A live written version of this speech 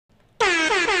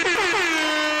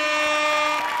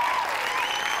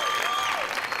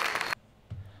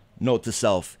Note to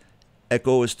self,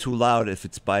 echo is too loud if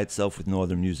it's by itself with no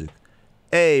other music.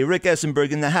 Hey, Rick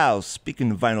Essenberg in the house. Speaking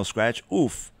of vinyl scratch,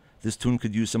 oof, this tune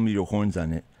could use some of your horns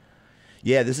on it.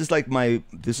 Yeah, this is like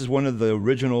this is one of the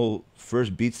original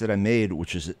first beats that I made,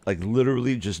 which is like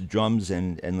literally just drums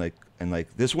and like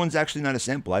this one's actually not a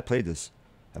sample. I played this.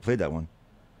 I played that one.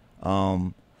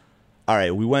 All right,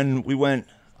 we went.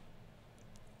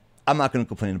 I'm not going to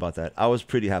complain about that. I was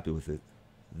pretty happy with it.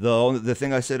 The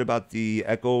thing I said about the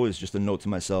echo is just a note to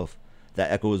myself.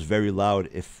 That echo is very loud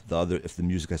if the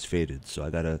music has faded. So I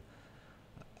gotta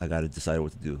decide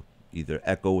what to do. Either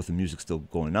echo with the music still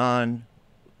going on.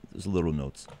 There's little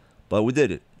notes, but we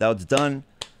did it. That was done.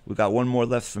 We got one more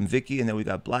left from Vicky, and then we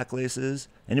got Black Laces.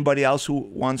 Anybody else who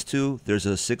wants to? There's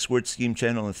a 6-word scheme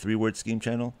channel and a 3-word scheme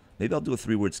channel. Maybe I'll do a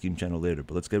 3-word scheme channel later.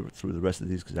 But let's get through the rest of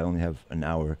these because I only have an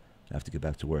hour. I have to get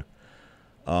back to work.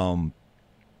 So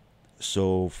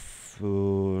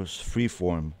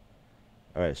Freeform.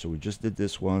 All right. So we just did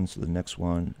this one. So the next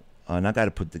one, and I got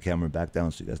to put the camera back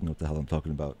down so you guys know what the hell I'm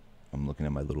talking about. I'm looking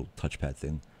at my little touchpad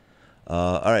thing.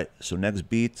 All right, so next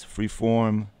beat,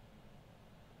 Freeform,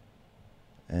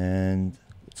 and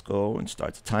let's go and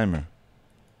start the timer.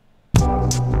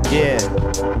 Yeah.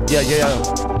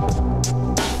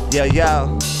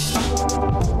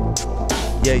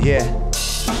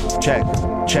 Check.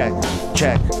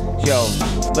 Yo,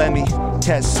 let me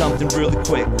test something really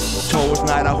quick. Towards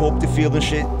night, I hope they're feeling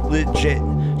shit legit.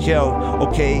 Yo,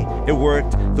 okay, it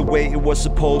worked the way it was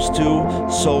supposed to.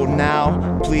 So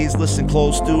now, please listen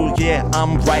close to. Yeah,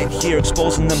 I'm right here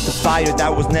exposing them to fire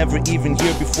that was never even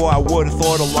here before. I would've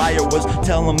thought a liar was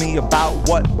telling me about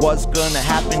what was gonna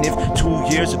happen. If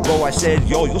 2 years ago I said,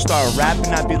 yo, you'll start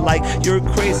rapping, I'd be like, you're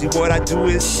crazy, what I do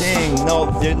is sing. No,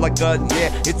 they're like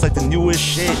it's like the newest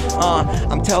shit.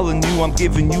 I'm telling you, I'm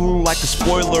giving you like a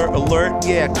spoiler alert.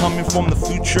 Yeah, coming from the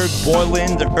future,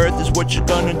 boiling the earth is what you're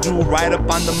gonna do right up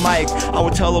on the mic. I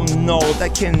would tell them no,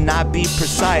 that cannot be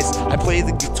precise. I play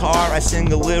the guitar, I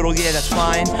sing a little, yeah, that's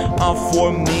fine.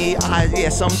 For me, I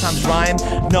sometimes rhyme.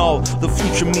 No, the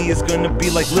future me is gonna be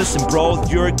like, listen bro,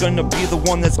 you're gonna be the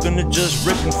one that's gonna just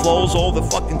rip and flows all the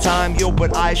fucking time. Yo,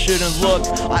 but I shouldn't look,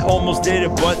 I almost did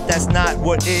it, but that's not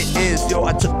what it is. Yo,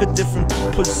 I took a different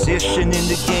position in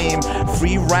the game.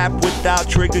 Free rap without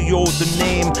trigger, yo, the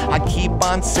name I keep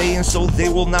on saying so they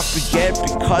will not forget.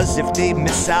 Because if they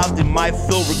miss out, they might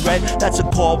feel regret. That's a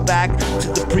callback to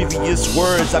the previous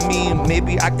words. I mean,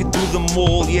 maybe I could do them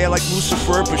all, yeah, like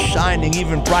Lucifer, but shining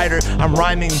even brighter. I'm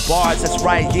rhyming bars, that's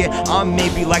right, yeah, I'm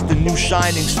maybe like the new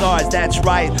shining stars, that's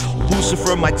right.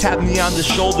 Lucifer might tap me on the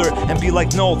shoulder and be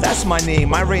like, no, that's my name,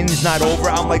 my reign is not over.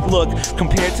 I'm like, look,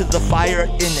 compared to the fire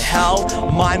in hell,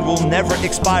 mine will never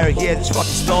expire. Yeah, this fucking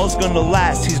spell is gonna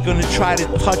last. He's gonna try to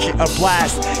touch it, a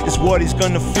blast is what he's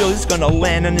gonna feel. He's gonna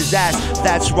land on his ass.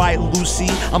 That's right, Lucy,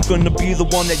 I'm gonna be the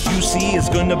one that you see. It's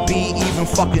gonna be even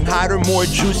fucking hotter, more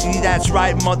juicy. That's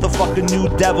right, motherfucking new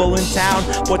devil in town,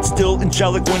 but still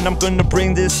angelic when I'm gonna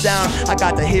bring this sound. I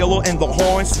got the halo and the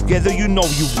horns together, you know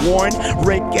you warned.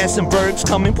 Rick Essenberg's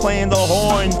coming playing the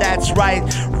horn. That's right,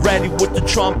 ready with the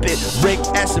trumpet. Rick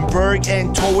Essenberg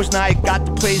and Towards Night got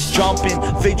the place jumping.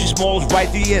 Veggie Smalls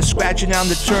right there, yeah, scratching on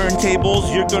the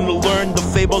turntables. You're gonna learn the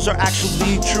fables are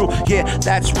actually true. Yeah,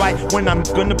 that's right, when I'm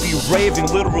gonna be raving,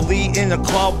 literally in a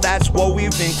club, that's what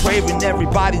we've been craving.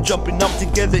 Everybody jumping up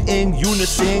together in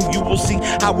unison. You will see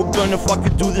how we're gonna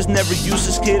fucking do this. Never use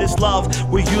this, kid, it's love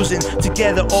we're using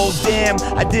together. Oh damn,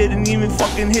 I didn't even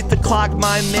fucking hit the clock,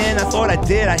 my man. I thought I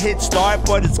did, I hit start,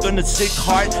 but it's gonna sick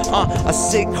heart. A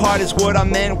sick heart is what I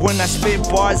meant when I spit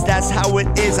bars. That's how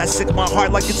it is, I sick my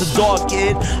heart like it's a dog,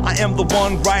 kid. I am the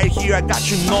one right here, I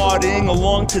got you nodding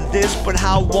along to this, but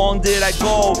how long did I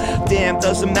go? Damn,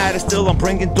 doesn't matter, still I'm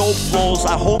bringing dope flows.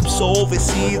 I hope so, they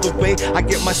see the way I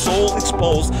get my soul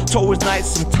exposed. Towards Night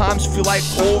sometimes feel like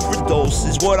overdose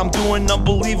is what I'm doing,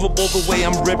 unbelievable the way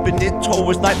I'm ripping it.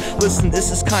 Towards Night, listen,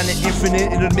 this is kinda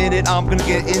infinite, and admit it, I'm gonna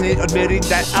get in it, admitting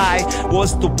that I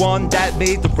was the one that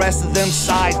made the rest of them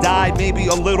side-eye, maybe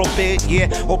a little bit, yeah,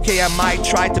 okay, I might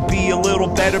try to be a little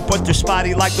better, but they're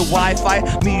spotty like the Wi-Fi.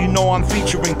 Me, you know I'm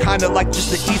featuring kinda like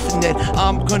just the Ethernet.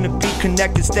 I'm gonna be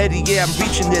connected steady, yeah, I'm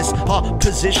reaching this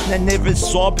position I never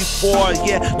saw before,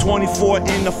 yeah, 24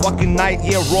 in the fucking night,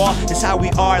 yeah, raw is how we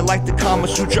are, like the the Kama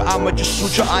Sutra, I'ma just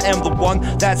suture. I am the one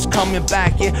that's coming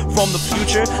back, yeah, from the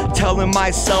future, telling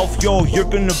myself, yo, you're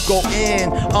gonna go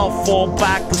in. I'll fall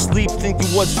back asleep thinking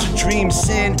what's a dream.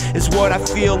 Sin is what I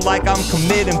feel like I'm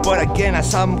committing, but again,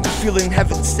 I'm feeling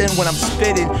heaven sent when I'm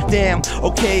spitting. Damn,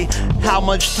 okay, how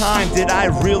much time did I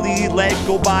really let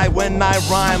go by when I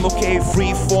rhyme? Okay,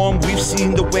 freeform, we've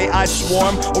seen the way I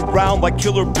swarm around like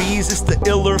killer bees. It's the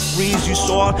iller freeze you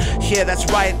saw. Yeah,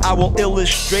 that's right, I will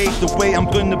illustrate the way I'm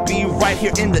gonna be right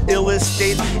here in the illest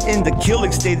state. In the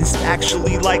killing state, it's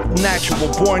actually like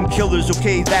natural born killers.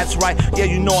 Okay, that's right, yeah,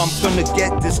 you know I'm gonna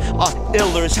get this.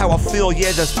 Iller is how I feel,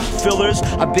 yeah, just fillers.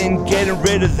 I've been getting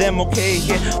rid of them, okay,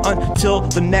 yeah, until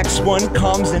the next one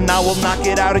comes and I will knock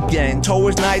it out again.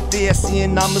 Towards night there,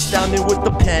 seeing I'm astounded with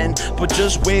the pen, but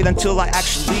just wait until I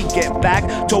actually get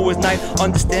back. Towards night,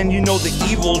 understand, you know the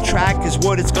evil track is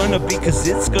what it's gonna be, cause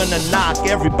it's gonna knock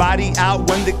everybody out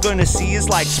when they're gonna see it's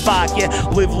like Spock. Yeah,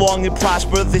 live long and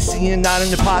prosper, they seeing not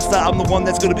an imposter. I'm the one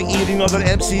that's gonna be eating other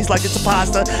MCs like it's a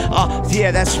pasta.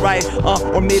 Yeah, that's right,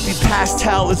 or maybe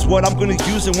pastel is what I'm gonna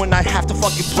use it when I have to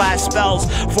fucking blast spells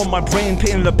from my brain,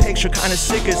 painting a picture, kinda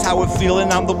sick is how it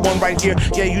feeling. I'm the one right here,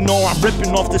 yeah, you know I'm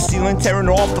ripping off the ceiling, tearing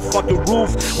off the fucking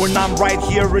roof. When I'm right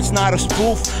here, it's not a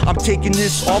spoof. I'm taking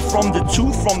this off from the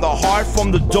tooth, from the heart,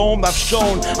 from the dome. I've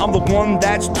shown I'm the one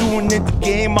that's doing it, the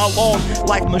game alone,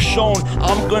 like Michonne.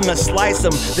 I'm gonna slice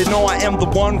them, they know I am the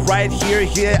one right here.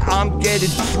 Yeah, I'm getting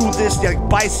through this like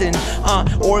Bison,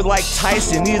 or like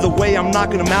Tyson. Either way, I'm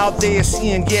knocking them out. They are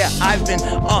seeing, yeah, I've been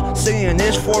saying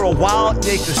this for a while.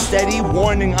 Take a steady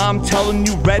warning, I'm telling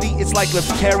you, ready. It's like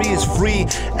Lefteri is free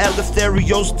at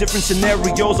Lefterios, different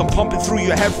scenarios. I'm pumping through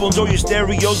your headphones or your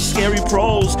stereos. Scary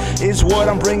pros is what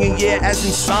I'm bringing, yeah, as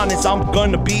in sonnets. I'm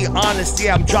gonna be honest,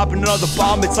 yeah, I'm dropping another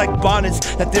bomb. It's like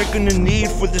bonnets that they're gonna need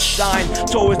for the shine.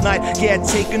 Towards night, yeah,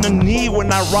 taking a knee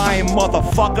when I rhyme,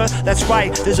 motherfucker. That's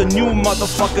right, there's a new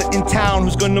motherfucker in town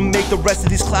who's gonna make the rest of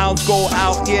these clowns go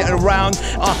out, yeah, and around,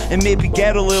 and maybe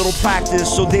get a little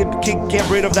practice so they can get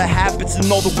rid of the habits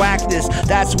and all the whackness.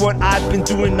 That's what I've been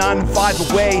doing 9 and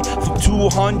 5 away from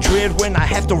 200. When I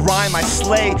have to rhyme, I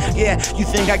slay. Yeah, you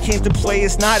think I came to play?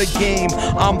 It's not a game.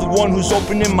 I'm the one who's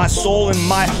opening my soul and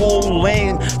my whole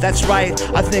lane. That's right,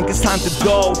 I think it's time to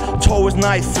go towards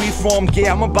night. Freeform,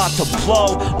 yeah, I'm about to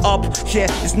blow up. Yeah,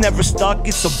 it's never stuck,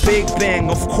 it's a big bang.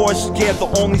 Of course, yeah, the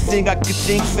only thing I could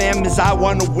think, fam, is I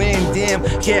wanna win. Damn,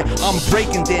 yeah, I'm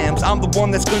breaking dams. I'm the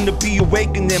one that's gonna be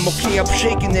awakening them. Okay, I'm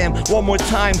shaking them one more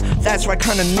time. That's right,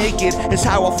 kinda naked is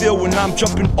how I feel when I'm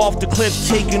jumping off the cliff,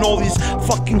 taking all these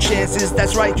fucking chances.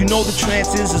 That's right, you know the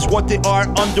trances is what they are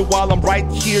under while I'm right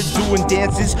here doing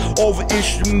dances over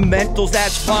instrumentals.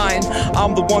 That's fine,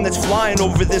 I'm the one that's flying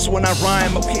over this when I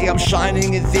rhyme. Okay, I'm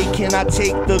shining and they cannot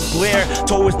take the glare.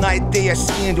 Towards night they are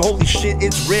seeing, holy shit,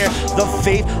 it's rare. The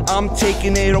faith, I'm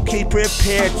taking it. Okay,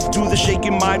 prepared to do the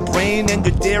shaking my brain and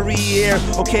the derriere.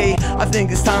 Okay, I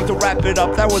think it's time to wrap it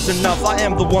up. That was enough. I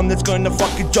am the one that's gonna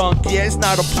fucking junk. Yeah, it's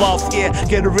not a bluff. Yeah,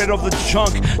 get rid of the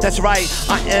junk. That's right,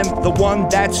 I am the one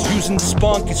that's using the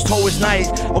spunk. It's towards night.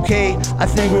 Okay, I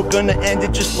think we're gonna end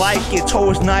it just like it.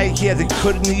 Towards night, yeah, they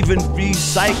couldn't even be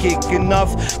psychic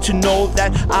enough to know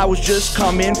that I was just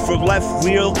coming for left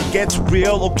wheel. It gets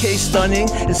real. Okay, stunning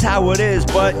is how it is,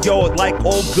 but yo, like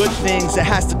all good things, it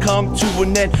has to come to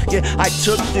an end. Yeah, I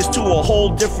took this to a whole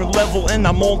different level and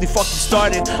I'm only fucking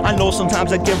started. I know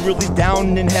sometimes I get really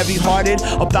down and heavy hearted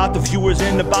about the viewers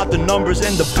and about the numbers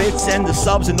and the bits and the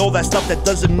subs and all that stuff that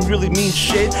doesn't really mean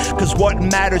shit, cause what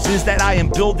matters is that I am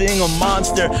building a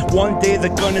monster. One day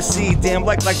they're gonna see, damn,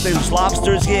 like those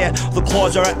lobsters. Yeah, the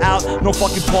claws are out, no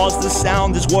fucking pause. The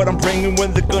sound is what I'm bringing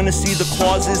when they're gonna see the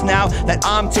clauses. Now that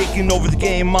I'm taking over the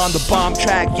game on the bomb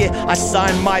track, yeah, I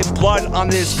signed my blood on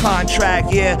this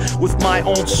contract, yeah, with my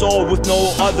own soul, with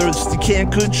no others. They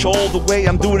can't control the way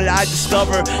I'm doing it, I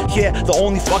discover. Yeah, the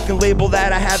only fucking label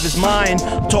that I have is mine.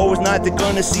 Towards night they're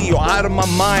gonna see you're out of my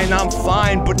mind. I'm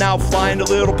fine, but now find a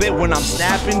little bit when I'm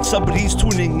snapping. Somebody's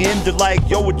tuning in, they're like,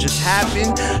 yo, what just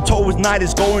happened? Towards night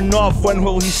is going off, when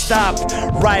will he stop?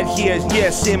 Right here, yeah,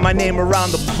 say my name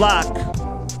around the block.